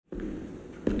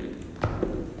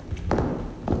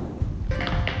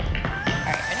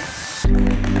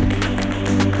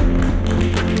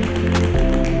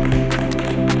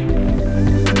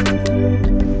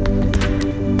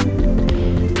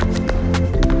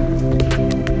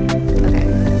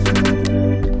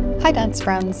Hi, dance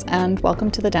friends, and welcome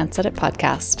to the Dance Edit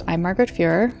podcast. I'm Margaret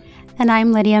Fuhrer. And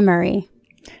I'm Lydia Murray.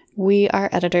 We are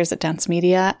editors at Dance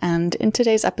Media, and in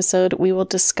today's episode, we will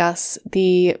discuss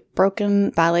the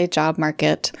broken ballet job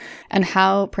market and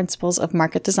how principles of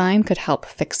market design could help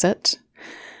fix it.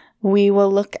 We will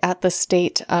look at the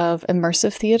state of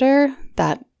immersive theater,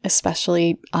 that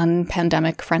especially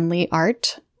un-pandemic friendly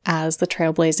art, as the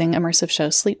trailblazing immersive show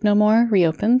Sleep No More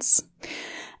reopens.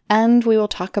 And we will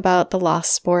talk about the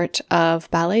lost sport of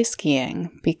ballet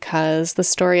skiing, because the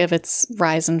story of its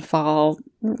rise and fall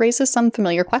raises some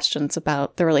familiar questions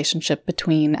about the relationship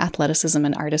between athleticism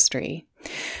and artistry.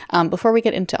 Before we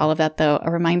get into all of that, though,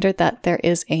 a reminder that there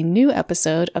is a new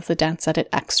episode of the Dance Edit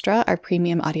Extra, our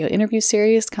premium audio interview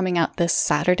series, coming out this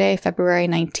Saturday, February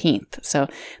 19th. So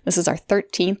this is our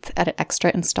 13th Edit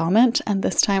Extra installment, and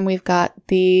this time we've got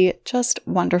the just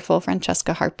wonderful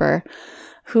Francesca Harper,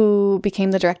 who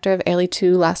became the director of Ailey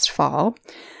 2 last fall.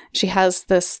 She has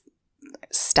this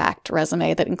stacked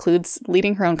resume that includes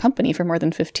leading her own company for more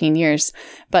than 15 years,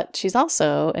 but she's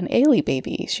also an Ailey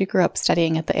baby. She grew up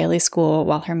studying at the Ailey School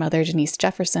while her mother, Denise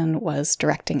Jefferson, was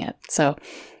directing it. So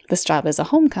this job is a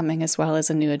homecoming as well as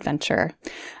a new adventure.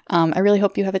 I really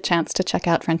hope you have a chance to check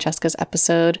out Francesca's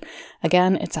episode.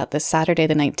 Again, it's out this Saturday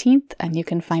the 19th, and you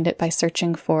can find it by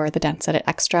searching for the Dance Edit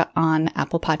Extra on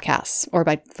Apple Podcasts or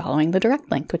by following the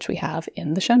direct link, which we have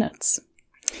in the show notes.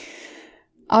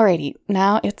 Alrighty,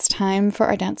 now it's time for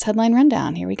our dance headline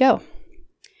rundown. Here we go.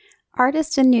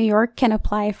 Artists in New York can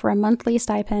apply for a monthly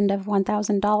stipend of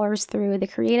 $1,000 through the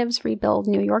Creatives Rebuild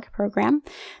New York program.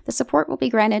 The support will be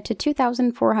granted to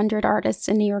 2,400 artists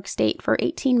in New York State for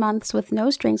 18 months with no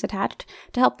strings attached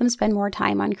to help them spend more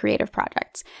time on creative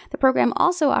projects. The program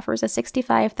also offers a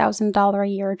 $65,000 a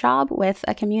year job with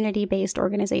a community-based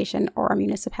organization or a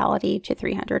municipality to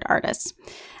 300 artists.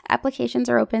 Applications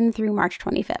are open through March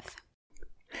 25th.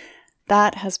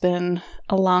 That has been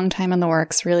a long time in the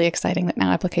works. Really exciting that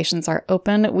now applications are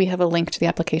open. We have a link to the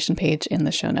application page in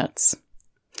the show notes.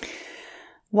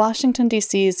 Washington,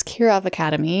 D.C.'s Kirov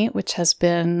Academy, which has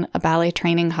been a ballet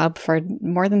training hub for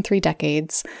more than 3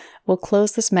 decades, will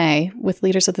close this May, with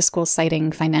leaders of the school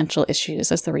citing financial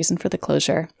issues as the reason for the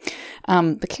closure.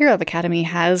 The Kirov Academy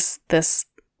has this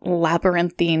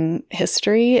labyrinthine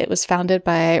history. It was founded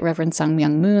by Reverend Sung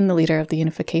Myung Moon, the leader of the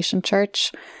Unification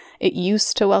Church. It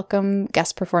used to welcome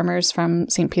guest performers from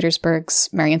St. Petersburg's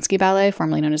Mariinsky Ballet,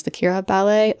 formerly known as the Kirov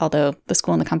Ballet, although the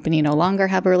school and the company no longer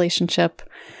have a relationship.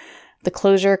 The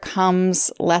closure comes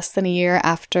less than a year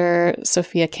after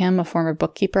Sophia Kim, a former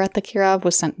bookkeeper at the Kirov,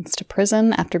 was sentenced to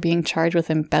prison after being charged with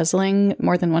embezzling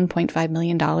more than $1.5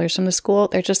 million from the school.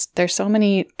 There's so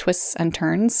many twists and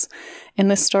turns in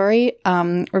this story.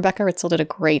 Rebecca Ritzel did a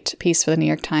great piece for the New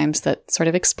York Times that sort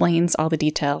of explains all the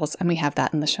details, and we have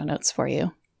that in the show notes for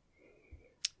you.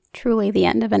 Truly the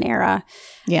end of an era.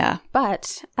 Yeah.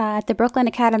 But the Brooklyn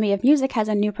Academy of Music has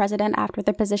a new president after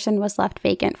the position was left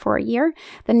vacant for a year.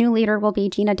 The new leader will be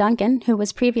Gina Duncan, who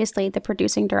was previously the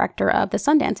producing director of the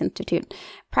Sundance Institute.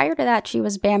 Prior to that, she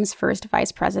was BAM's first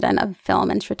vice president of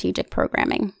film and strategic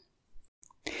programming.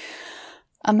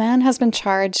 A man has been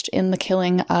charged in the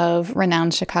killing of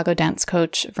renowned Chicago dance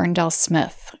coach Verndell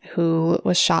Smith, who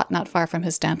was shot not far from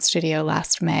his dance studio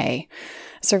last May.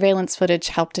 Surveillance footage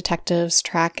helped detectives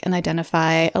track and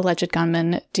identify alleged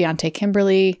gunman Deontay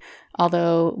Kimberly,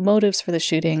 although motives for the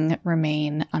shooting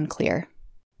remain unclear.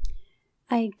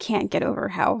 I can't get over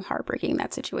how heartbreaking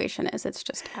that situation is. It's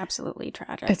just absolutely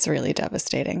tragic. It's really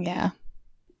devastating, yeah.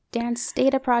 Dance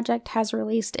Data Project has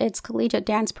released its Collegiate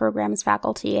Dance Programs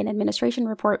Faculty and Administration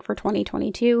Report for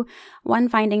 2022. One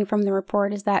finding from the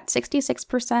report is that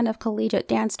 66% of collegiate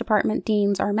dance department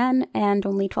deans are men, and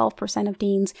only 12% of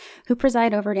deans who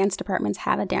preside over dance departments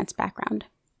have a dance background.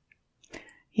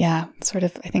 Yeah, sort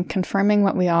of, I think, confirming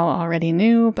what we all already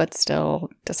knew, but still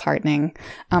disheartening.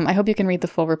 I hope you can read the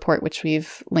full report, which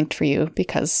we've linked for you,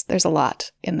 because there's a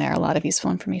lot in there, a lot of useful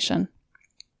information.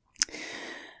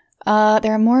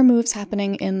 There are more moves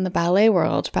happening in the ballet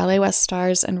world. Ballet West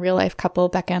stars and real-life couple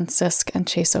Beck-Ann Sisk and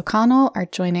Chase O'Connell are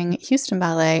joining Houston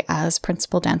Ballet as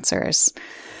principal dancers.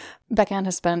 Beck-Ann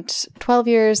has spent 12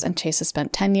 years and Chase has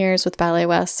spent 10 years with Ballet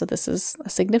West, so this is a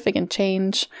significant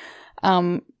change.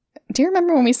 Do you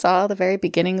remember when we saw the very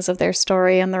beginnings of their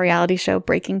story on the reality show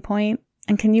Breaking Point?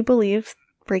 And can you believe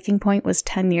Breaking Point was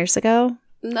 10 years ago?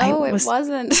 No, it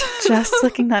wasn't. Just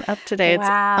looking that up today.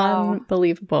 Wow. It's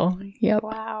unbelievable. Yep.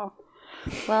 Wow.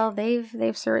 Well,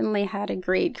 they've certainly had a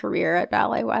great career at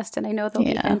Ballet West, and I know they'll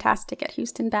be fantastic at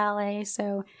Houston Ballet,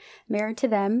 so merit to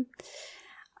them.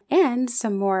 And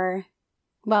some more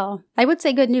Well, I would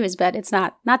say good news, but it's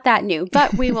not that new.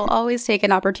 But we will always take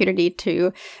an opportunity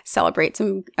to celebrate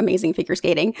some amazing figure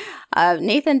skating.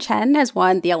 Nathan Chen has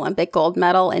won the Olympic gold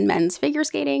medal in men's figure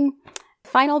skating.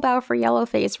 Final Bow for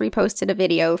Yellowface reposted a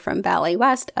video from Ballet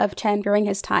West of Chen during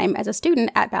his time as a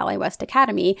student at Ballet West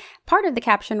Academy. Part of the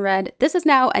caption read, "This is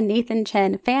now a Nathan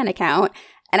Chen fan account."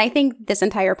 And I think this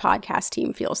entire podcast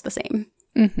team feels the same.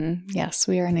 Mm-hmm. Yes,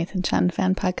 we are a Nathan Chen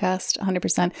fan podcast,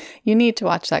 100%. You need to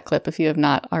watch that clip if you have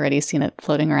not already seen it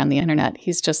floating around the internet.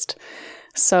 He's just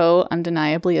so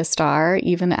undeniably a star,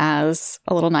 even as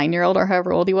a little 9-year-old or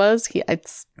however old he was.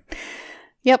 He's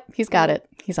got it.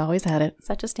 He's always had it.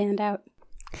 Such a standout.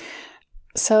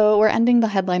 So we're ending the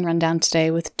headline rundown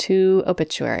today with 2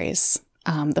 obituaries.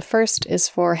 The first is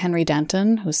for Henry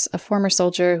Danton, who's a former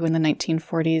soldier who in the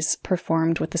 1940s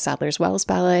performed with the Sadler's Wells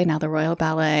Ballet, now the Royal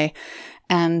Ballet,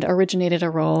 and originated a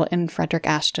role in Frederick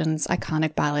Ashton's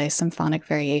iconic ballet Symphonic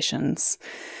Variations.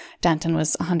 Danton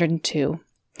was 102.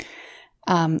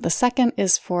 The second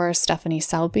is for Stephanie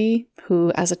Selby,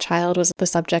 who as a child was the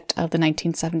subject of the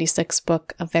 1976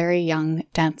 book A Very Young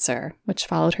Dancer, which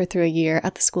followed her through a year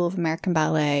at the School of American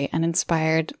Ballet and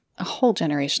inspired a whole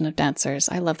generation of dancers.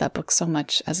 I love that book so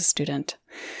much as a student.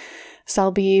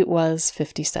 Selby was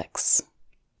 56.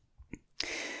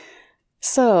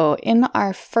 So in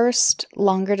our first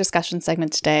longer discussion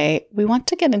segment today, we want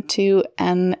to get into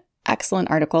an excellent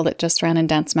article that just ran in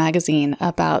Dance Magazine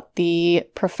about the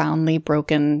profoundly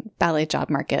broken ballet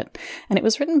job market. And it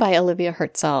was written by Olivia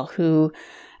Herzl, who,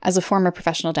 as a former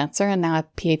professional dancer and now a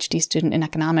PhD student in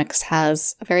economics,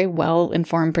 has a very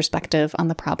well-informed perspective on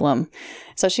the problem.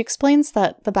 So she explains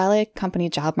that the ballet company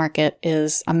job market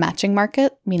is a matching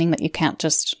market, meaning that you can't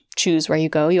just choose where you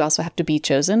go. You also have to be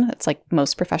chosen. It's like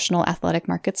most professional athletic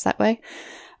markets that way.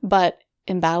 But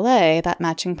in ballet, that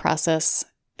matching process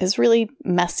is really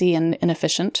messy and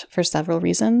inefficient for several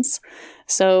reasons.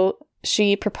 So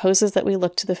she proposes that we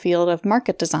look to the field of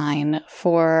market design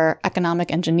for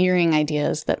economic engineering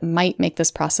ideas that might make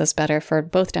this process better for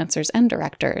both dancers and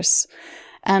directors.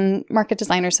 And market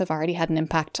designers have already had an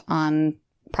impact on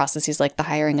processes like the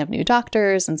hiring of new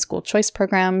doctors and school choice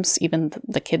programs, even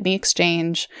the kidney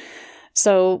exchange.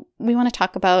 So we want to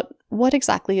talk about what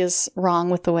exactly is wrong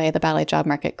with the way the ballet job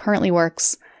market currently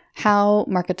works, how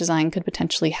market design could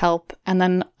potentially help, and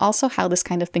then also how this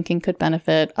kind of thinking could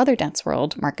benefit other dance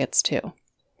world markets too.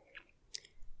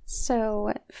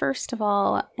 So first of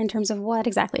all, in terms of what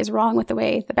exactly is wrong with the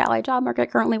way the ballet job market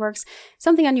currently works,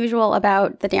 something unusual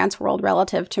about the dance world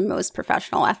relative to most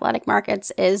professional athletic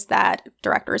markets is that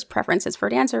directors' preferences for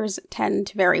dancers tend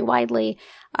to vary widely,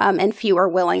 and few are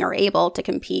willing or able to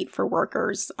compete for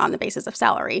workers on the basis of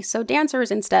salary. So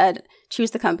dancers instead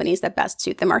choose the companies that best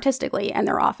suit them artistically, and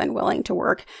they're often willing to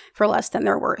work for less than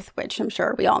they're worth, which I'm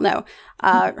sure we all know.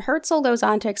 Herzl goes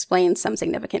on to explain some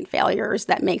significant failures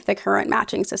that make the current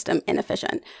matching system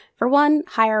inefficient. For one,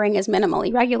 hiring is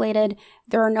minimally regulated.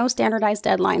 There are no standardized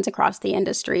deadlines across the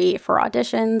industry for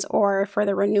auditions or for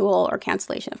the renewal or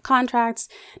cancellation of contracts,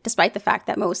 despite the fact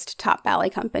that most top ballet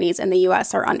companies in the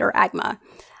US are under AGMA.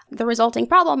 The resulting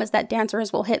problem is that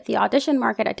dancers will hit the audition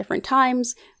market at different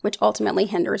times, which ultimately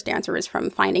hinders dancers from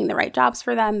finding the right jobs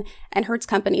for them and hurts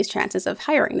companies' chances of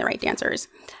hiring the right dancers.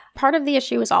 Part of the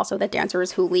issue is also that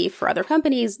dancers who leave for other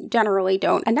companies generally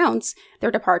don't announce their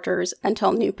departures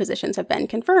until new positions have been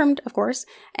confirmed, of course,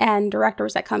 and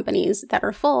directors at companies that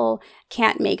are full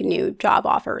can't make new job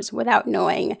offers without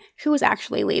knowing who is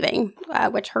actually leaving,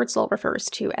 which Herzl refers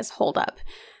to as holdup.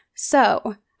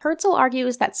 So, Herzl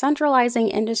argues that centralizing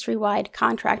industry-wide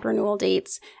contract renewal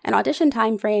dates and audition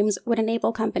timeframes would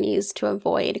enable companies to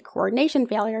avoid coordination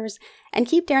failures and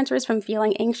keep dancers from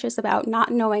feeling anxious about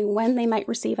not knowing when they might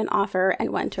receive an offer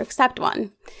and when to accept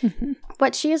one. Mm-hmm.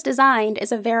 What she has designed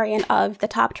is a variant of the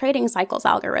top trading cycles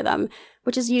algorithm,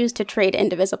 which is used to trade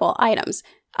indivisible items.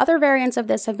 Other variants of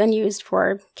this have been used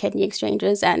for kidney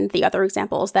exchanges and the other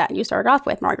examples that you started off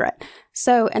with, Margaret.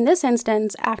 So in this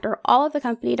instance, after all of the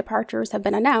company departures have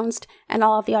been announced and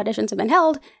all of the auditions have been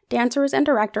held, dancers and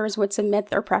directors would submit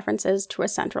their preferences to a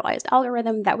centralized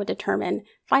algorithm that would determine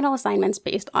final assignments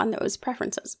based on those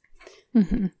preferences.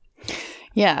 Mm-hmm.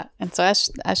 Yeah, and so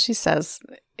as she says,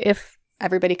 if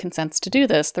everybody consents to do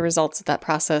this, the results of that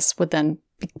process would then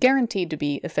be guaranteed to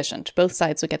be efficient. Both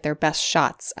sides would get their best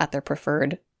shots at their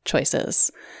preferred choices.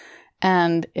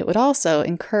 And it would also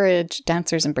encourage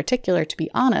dancers in particular to be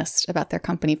honest about their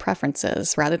company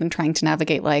preferences rather than trying to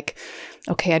navigate like,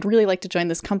 okay, I'd really like to join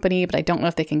this company, but I don't know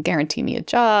if they can guarantee me a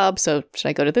job. So should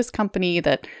I go to this company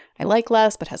that I like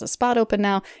less but has a spot open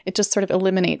now? It just sort of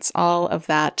eliminates all of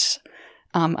that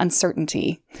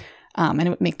uncertainty. And it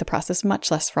would make the process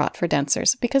much less fraught for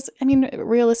dancers. Because, I mean,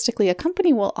 realistically, a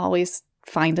company will always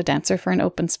find a dancer for an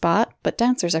open spot, but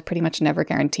dancers are pretty much never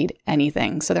guaranteed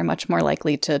anything. So they're much more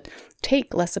likely to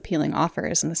take less appealing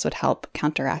offers, and this would help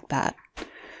counteract that.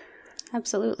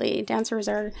 Absolutely. Dancers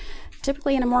are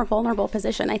typically in a more vulnerable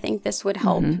position. I think this would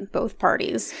help both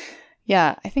parties.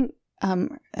 Yeah, I think,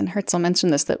 and Herzl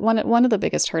mentioned this, that one of the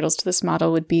biggest hurdles to this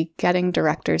model would be getting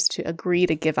directors to agree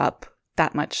to give up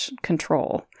that much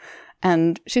control.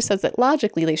 And she says that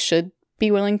logically they should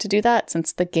be willing to do that,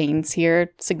 since the gains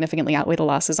here significantly outweigh the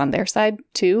losses on their side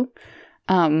too.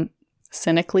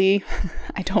 Cynically,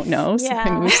 I don't know. Yeah. I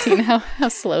mean, we've seen how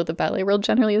slow the ballet world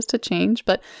generally is to change,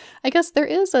 but I guess there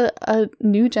is a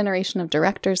new generation of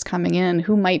directors coming in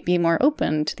who might be more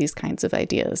open to these kinds of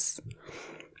ideas.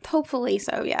 Hopefully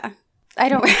so, yeah. I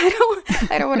don't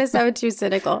want to sound too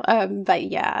cynical, but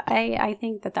yeah, I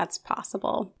think that that's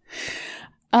possible.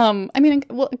 I mean,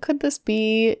 well, could this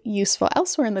be useful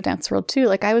elsewhere in the dance world too?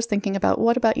 Like, I was thinking about,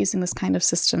 what about using this kind of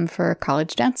system for a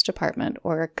college dance department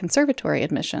or conservatory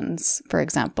admissions, for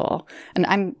example? And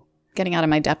I'm getting out of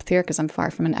my depth here because I'm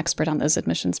far from an expert on those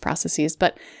admissions processes,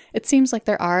 but it seems like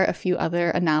there are a few other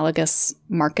analogous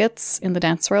markets in the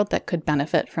dance world that could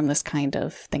benefit from this kind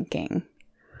of thinking.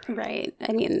 Right.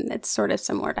 I mean, it's sort of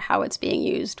similar to how it's being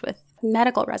used with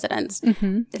medical residents.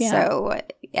 Yeah. So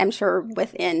I'm sure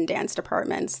within dance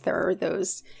departments, there are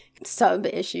those sub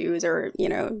issues or,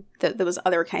 those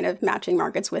other kind of matching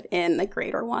markets within the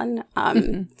greater one.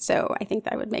 So I think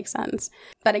that would make sense.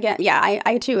 But again, yeah,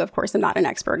 I too, of course, am not an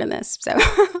expert in this. So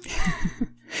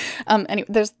anyway,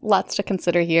 there's lots to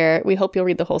consider here. We hope you'll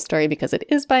read the whole story because it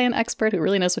is by an expert who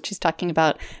really knows what she's talking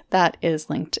about. That is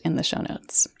linked in the show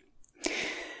notes.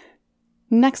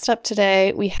 Next up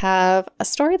today, we have a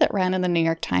story that ran in the New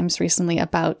York Times recently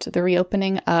about the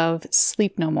reopening of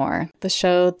Sleep No More, the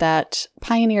show that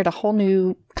pioneered a whole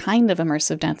new kind of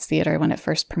immersive dance theater when it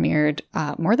first premiered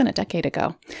more than a decade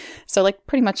ago. So like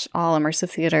pretty much all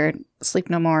immersive theater, Sleep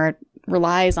No More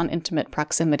relies on intimate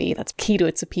proximity. That's key to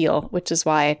its appeal, which is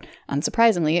why,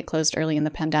 unsurprisingly, it closed early in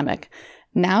the pandemic.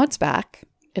 Now it's back.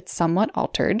 It's somewhat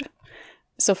altered.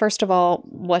 So first of all,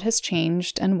 what has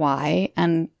changed and why?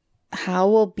 And how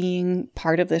will being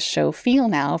part of this show feel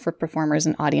now for performers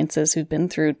and audiences who've been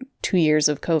through 2 years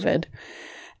of COVID?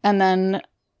 And then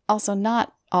also,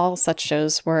 not all such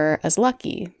shows were as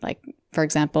lucky. Like, for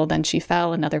example, Then She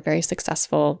Fell, another very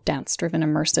successful dance-driven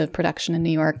immersive production in New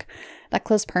York, that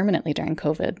closed permanently during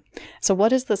COVID. So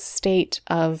what is the state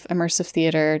of immersive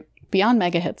theater beyond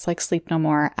mega hits like Sleep No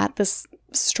More at this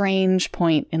strange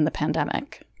point in the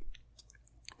pandemic?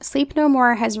 Sleep No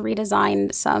More has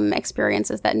redesigned some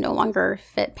experiences that no longer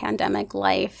fit pandemic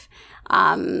life.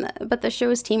 But the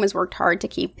show's team has worked hard to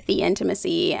keep the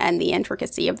intimacy and the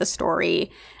intricacy of the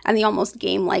story and the almost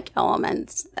game-like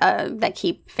elements that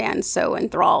keep fans so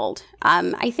enthralled.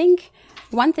 I think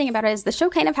one thing about it is the show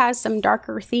kind of has some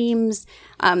darker themes.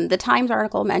 The Times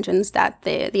article mentions that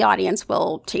the audience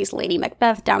will chase Lady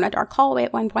Macbeth down a dark hallway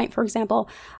at one point, for example.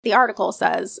 The article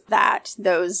says that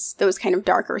those kind of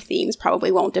darker themes probably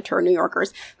won't deter New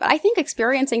Yorkers. But I think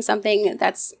experiencing something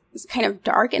that's kind of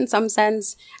dark in some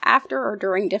sense after or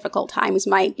during difficult times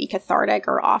might be cathartic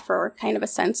or offer kind of a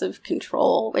sense of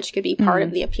control, which could be part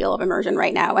of the appeal of immersion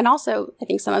right now. And also, I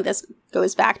think some of this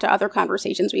goes back to other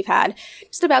conversations we've had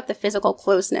just about the physical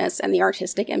closeness and the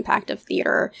artistic impact of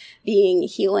theater being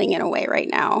healing in a way right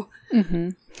now.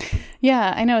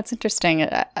 Yeah, I know. It's interesting.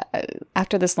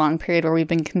 After this long period where we've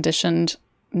been conditioned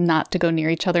not to go near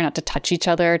each other, not to touch each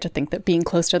other, to think that being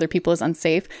close to other people is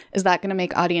unsafe, is that going to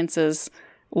make audiences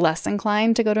less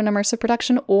inclined to go to an immersive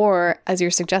production? Or, as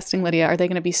you're suggesting, Lydia, are they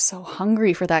going to be so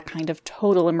hungry for that kind of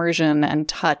total immersion and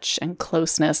touch and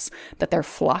closeness that they're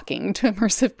flocking to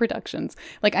immersive productions?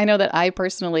 Like, I know that I've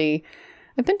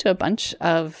been to a bunch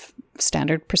of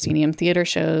standard proscenium theater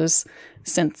shows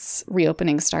since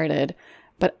reopening started,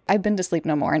 but I've been to Sleep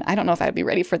No More, and I don't know if I'd be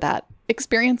ready for that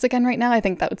experience again right now. I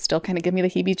think that would still kind of give me the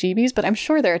heebie-jeebies, but I'm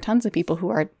sure there are tons of people who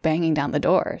are banging down the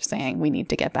door saying, we need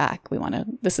to get back.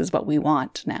 This is what we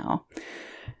want now.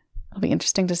 It'll be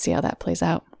interesting to see how that plays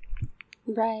out.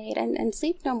 Right. And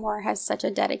Sleep No More has such a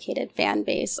dedicated fan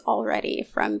base already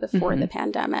from before the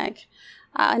pandemic.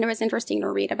 And it was interesting to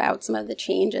read about some of the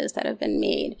changes that have been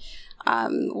made.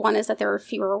 One is that there are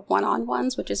fewer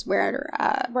one-on-ones, which is where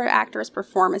actors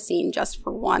perform a scene just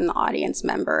for one audience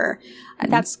member.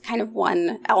 That's kind of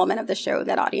one element of the show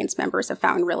that audience members have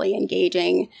found really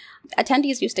engaging.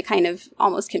 Attendees used to kind of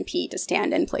almost compete to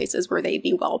stand in places where they'd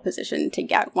be well-positioned to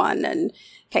get one and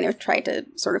kind of try to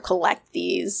sort of collect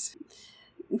these,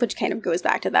 which kind of goes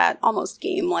back to that almost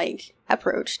game-like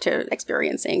approach to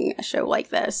experiencing a show like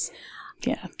this.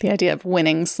 Yeah, the idea of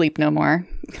winning Sleep No More.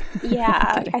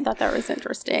 Yeah, I thought that was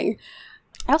interesting.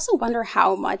 I also wonder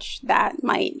how much that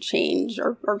might change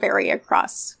or vary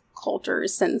across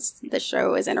cultures, since the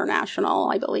show is international,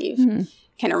 I believe.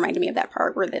 Kind of reminded me of that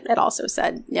part where it also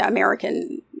said, yeah,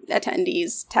 American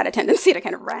attendees had a tendency to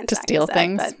kind of rant. To steal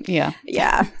things. Yeah.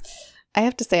 I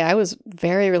have to say, I was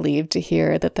very relieved to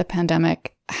hear that the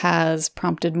pandemic has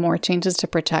prompted more changes to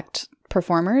protect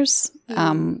performers.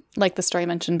 Like the story I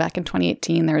mentioned back in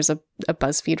 2018, there was a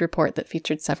BuzzFeed report that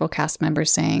featured several cast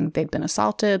members saying they'd been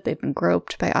assaulted, they'd been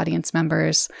groped by audience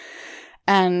members.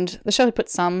 And the show had put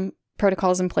some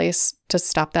protocols in place to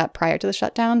stop that prior to the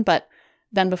shutdown. But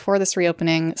then before this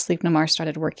reopening, Sleep No More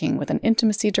started working with an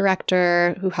intimacy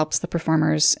director who helps the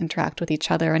performers interact with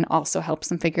each other and also helps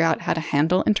them figure out how to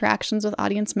handle interactions with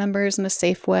audience members in a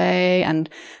safe way. And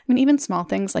I mean, even small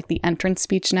things like the entrance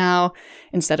speech now,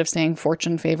 instead of saying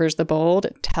fortune favors the bold,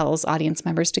 it tells audience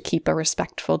members to keep a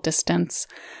respectful distance.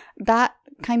 That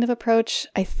kind of approach,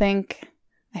 I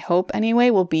hope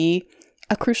anyway, will be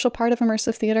a crucial part of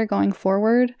immersive theater going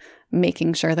forward,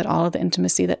 making sure that all of the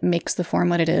intimacy that makes the form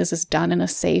what it is done in a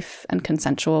safe and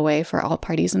consensual way for all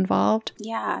parties involved.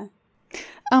 Yeah.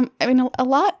 I mean, a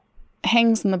lot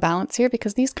hangs in the balance here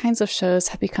because these kinds of shows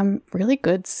have become really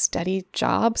good, steady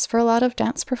jobs for a lot of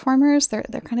dance performers. They're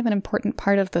kind of an important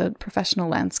part of the professional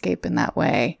landscape in that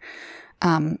way.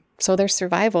 So their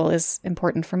survival is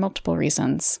important for multiple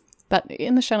reasons. But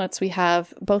in the show notes, we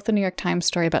have both the New York Times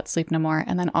story about Sleep No More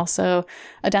and then also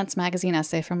a Dance Magazine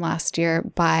essay from last year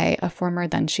by a former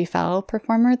Then She Fell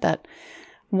performer that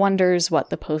wonders what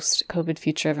the post-COVID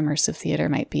future of immersive theater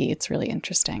might be. It's really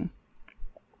interesting.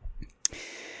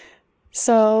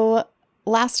 So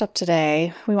last up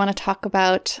today, we want to talk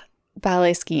about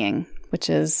ballet skiing, which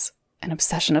is an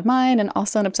obsession of mine and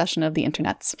also an obsession of the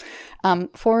internet's.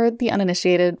 For the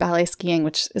uninitiated, ballet skiing,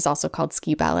 which is also called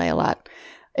ski ballet a lot,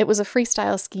 it was a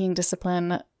freestyle skiing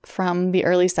discipline from the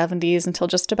early 70s until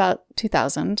just about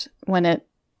 2000, when it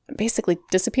basically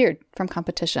disappeared from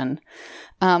competition.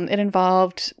 It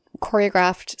involved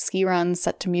choreographed ski runs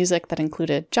set to music that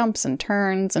included jumps and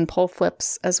turns and pole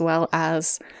flips, as well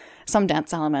as some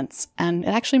dance elements. And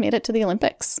it actually made it to the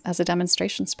Olympics as a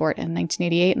demonstration sport in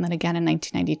 1988 and then again in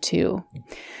 1992.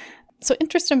 So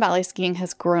interest in ballet skiing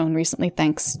has grown recently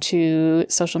thanks to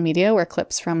social media, where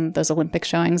clips from those Olympic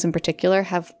showings in particular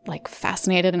have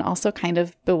fascinated and also kind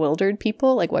of bewildered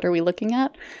people. Like, what are we looking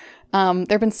at? There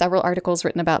have been several articles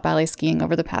written about ballet skiing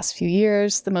over the past few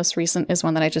years. The most recent is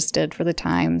one that I just did for the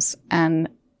Times. And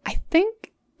I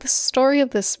think the story of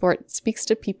this sport speaks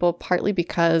to people partly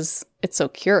because it's so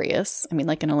curious. I mean,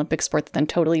 like an Olympic sport that then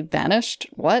totally vanished.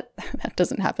 What? That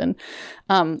doesn't happen.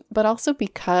 But also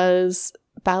because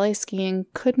ballet skiing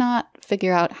could not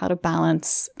figure out how to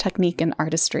balance technique and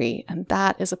artistry, and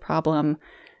that is a problem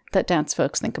that dance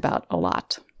folks think about a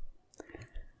lot.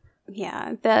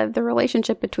 Yeah, the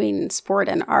relationship between sport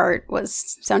and art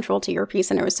was central to your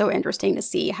piece, and it was so interesting to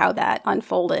see how that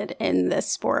unfolded in this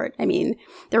sport. I mean,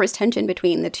 there was tension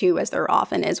between the two, as there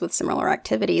often is with similar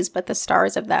activities, but the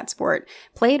stars of that sport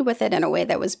played with it in a way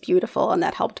that was beautiful and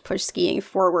that helped push skiing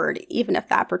forward, even if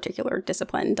that particular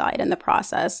discipline died in the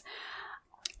process.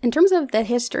 In terms of the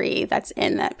history that's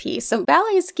in that piece, so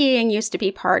ballet skiing used to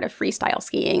be part of freestyle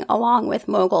skiing, along with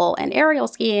mogul and aerial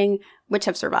skiing, which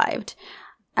have survived.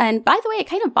 And by the way, it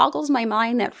kind of boggles my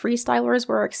mind that freestylers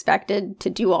were expected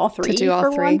to do all three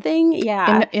one thing.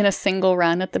 Yeah. In a single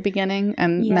run at the beginning,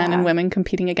 and men and women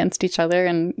competing against each other.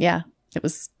 And yeah, it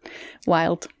was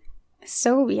wild.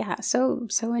 So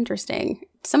interesting.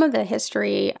 Some of the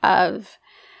history of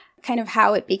kind of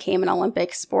how it became an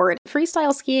Olympic sport.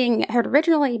 Freestyle skiing had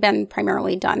originally been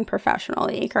primarily done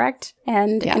professionally, correct?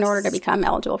 And in order to become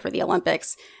eligible for the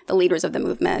Olympics, the leaders of the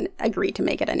movement agreed to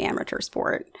make it an amateur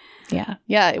sport.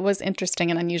 Yeah, it was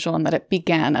interesting and unusual in that it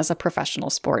began as a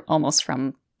professional sport almost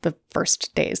from the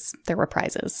first days. There were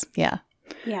prizes. Yeah.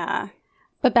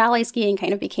 But ballet skiing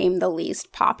kind of became the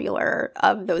least popular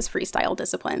of those freestyle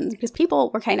disciplines because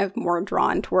people were kind of more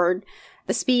drawn toward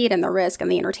the speed and the risk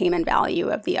and the entertainment value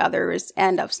of the others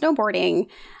and of snowboarding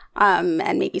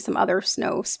and maybe some other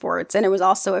snow sports. And it was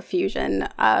also a fusion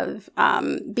of,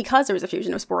 because there was a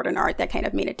fusion of sport and art, that kind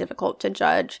of made it difficult to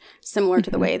judge, similar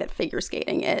to the way that figure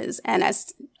skating is. And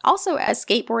as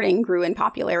skateboarding grew in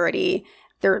popularity,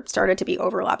 there started to be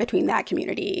overlap between that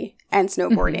community and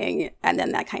snowboarding, and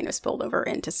then that kind of spilled over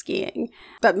into skiing,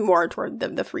 but more toward the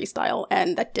freestyle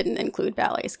end that didn't include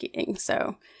ballet skiing.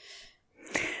 So...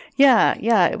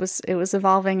 Yeah. It was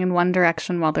evolving in one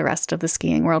direction while the rest of the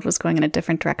skiing world was going in a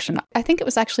different direction. I think it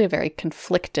was actually a very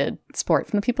conflicted sport.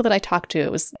 From the people that I talked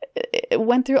to, it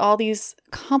went through all these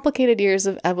complicated years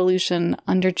of evolution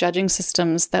under judging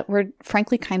systems that were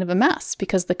frankly kind of a mess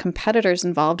because the competitors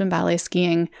involved in ballet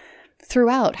skiing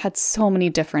throughout had so many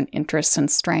different interests and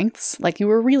strengths. Like you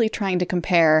were really trying to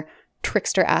compare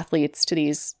trickster athletes to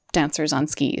these dancers on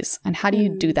skis. And how do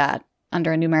you do that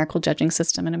under a numerical judging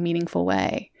system in a meaningful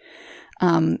way?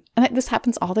 And this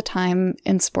happens all the time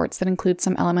in sports that include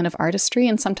some element of artistry,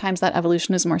 and sometimes that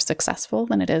evolution is more successful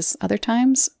than it is other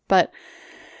times. But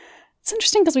it's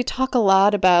interesting because we talk a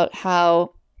lot about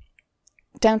how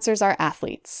dancers are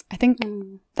athletes. I think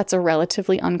that's a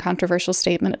relatively uncontroversial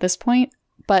statement at this point,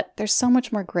 but there's so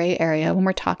much more gray area when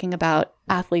we're talking about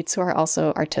athletes who are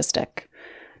also artistic.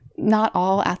 Not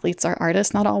all athletes are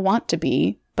artists, not all want to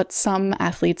be, but some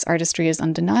athletes' artistry is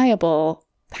undeniable.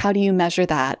 How do you measure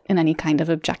that in any kind of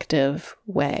objective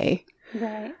way?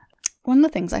 Right. One of the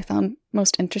things I found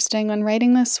most interesting when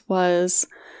writing this was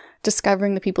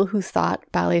discovering the people who thought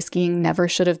ballet skiing never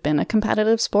should have been a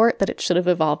competitive sport, that it should have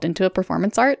evolved into a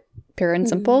performance art, pure and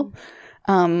simple.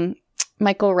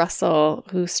 Michael Russell,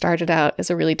 who started out as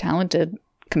a really talented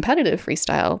competitive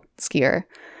freestyle skier,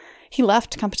 he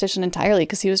left competition entirely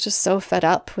because he was just so fed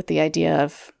up with the idea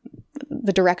of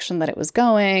the direction that it was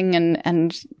going,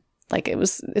 and like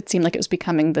it seemed like it was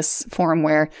becoming this forum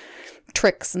where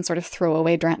tricks and sort of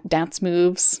throwaway dance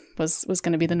moves was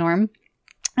going to be the norm.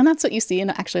 And that's what you see in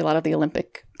actually a lot of the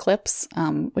Olympic clips,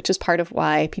 which is part of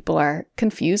why people are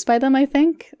confused by them, I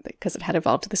think, because it had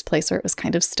evolved to this place where it was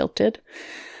kind of stilted.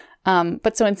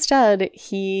 But so instead,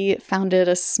 he founded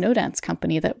a snow dance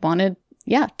company that wanted,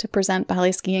 to present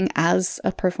ballet skiing as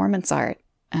a performance art.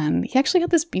 And he actually had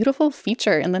this beautiful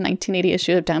feature in the 1980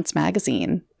 issue of Dance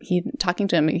Magazine. Talking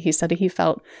to him, he said he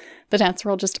felt the dance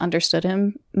world just understood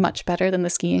him much better than the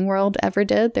skiing world ever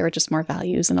did. There were just more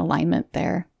values and alignment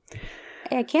there.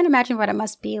 I can't imagine what it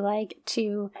must be like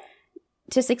to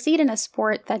succeed in a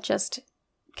sport that just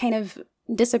kind of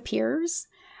disappears.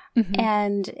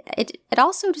 And it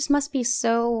also just must be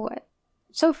so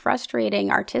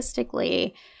frustrating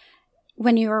artistically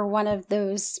when you're one of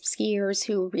those skiers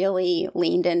who really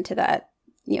leaned into that,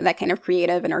 that kind of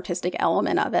creative and artistic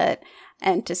element of it,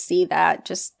 and to see that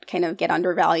just kind of get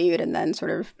undervalued and then sort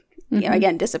of,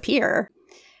 again, disappear.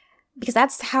 Because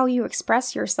that's how you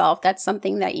express yourself. That's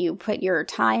something that you put your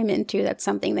time into. That's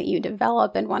something that you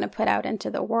develop and want to put out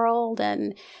into the world.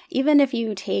 And even if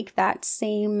you take that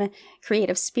same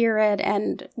creative spirit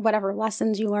and whatever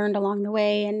lessons you learned along the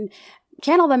way and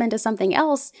channel them into something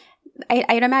else,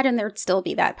 I'd imagine there'd still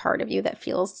be that part of you that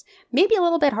feels maybe a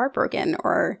little bit heartbroken,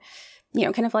 or,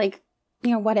 kind of like,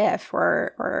 what if,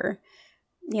 or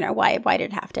why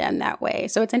did it have to end that way?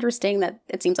 So it's interesting that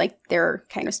it seems like they're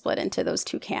kind of split into those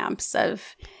two camps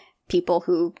of people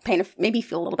who kind of maybe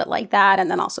feel a little bit like that, and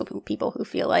then also people who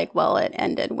feel like, well, it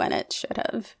ended when it should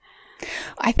have.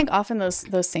 I think often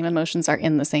those same emotions are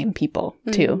in the same people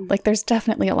too. Like there's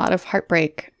definitely a lot of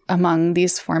heartbreak among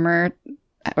these former,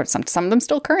 or some of them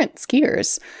still current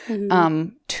skiers.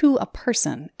 To a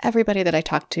person, everybody that I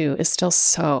talk to is still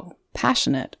so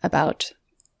passionate about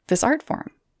this art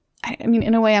form. I mean,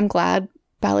 in a way, I'm glad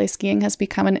ballet skiing has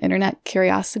become an internet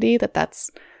curiosity, that's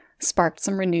sparked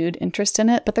some renewed interest in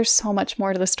it. But there's so much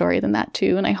more to the story than that,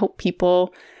 too. And I hope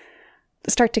people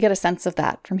start to get a sense of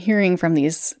that from hearing from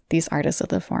these artists of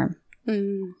the form.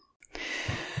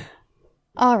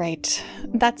 All right.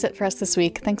 That's it for us this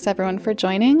week. Thanks, everyone, for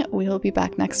joining. We will be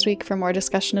back next week for more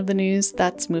discussion of the news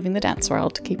that's moving the dance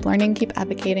world. Keep learning, keep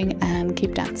advocating, and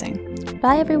keep dancing.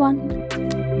 Bye, everyone.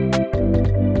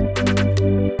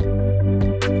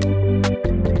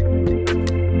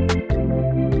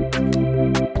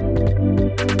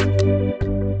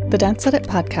 The Dance Edit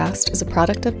podcast is a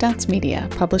product of Dance Media,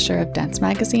 publisher of Dance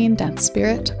Magazine, Dance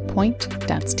Spirit, Point,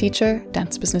 Dance Teacher,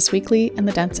 Dance Business Weekly, and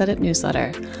the Dance Edit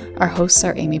newsletter. Our hosts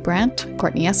are Amy Brandt,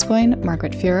 Courtney Escoyne,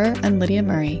 Margaret Fuhrer, and Lydia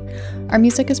Murray. Our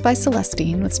music is by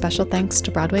Celestine, with special thanks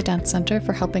to Broadway Dance Center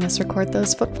for helping us record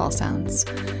those footfall sounds.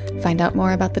 Find out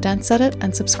more about the Dance Edit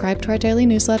and subscribe to our daily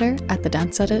newsletter at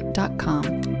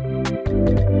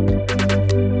thedanceedit.com.